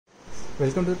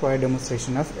Welcome to the product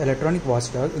demonstration of electronic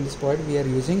watchdog. In this product we are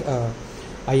using a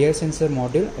IR sensor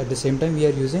module. At the same time we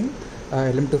are using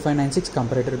LM2596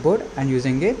 comparator board and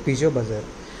using a piezo buzzer.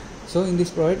 So in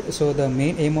this product, the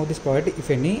main aim of this product,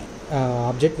 if any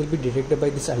object will be detected by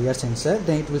this IR sensor,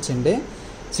 then it will send a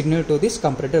signal to this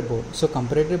comparator board. So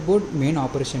comparator board main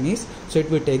operation is, so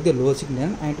it will take the low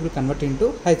signal and it will convert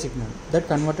into high signal. That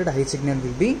converted high signal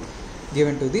will be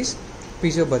given to this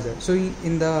piezo buzzer. So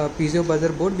in the piezo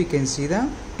buzzer board we can see the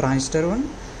transistor one,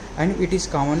 and it is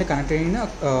commonly connected in a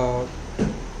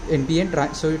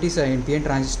NPN. So it is a NPN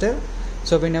transistor.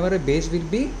 So whenever a base will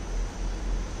be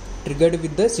triggered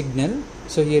with the signal,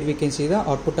 so here we can see the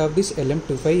output of this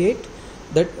LM258,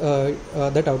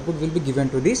 that output will be given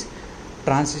to this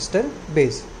transistor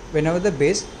base. Whenever the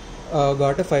base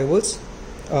got a 5 volts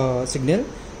signal,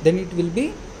 then it will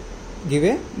be give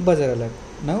a buzzer alert.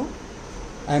 Now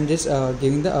I am just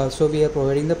giving the so we are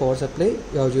providing the power supply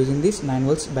using this 9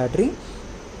 volts battery.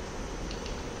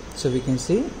 So we can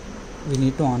see we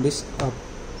need to on this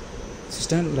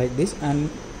system like this, and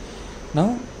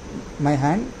now my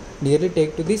hand nearly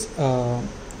take to this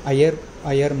IR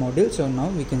module. So now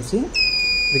we can see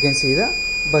the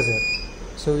buzzer.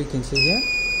 So we can see here.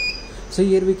 So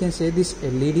here we can say this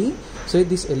LED. So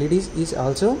this LED is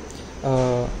also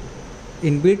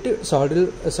inbuilt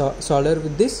solder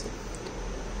with this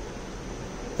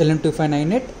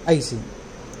LM2598 IC.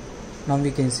 Now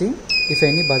we can see if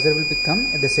any buzzer will become,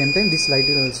 at the same time this light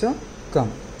will also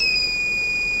come.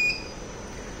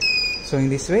 So in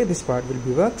this way this part will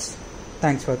be works.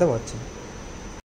 Thanks for the watching.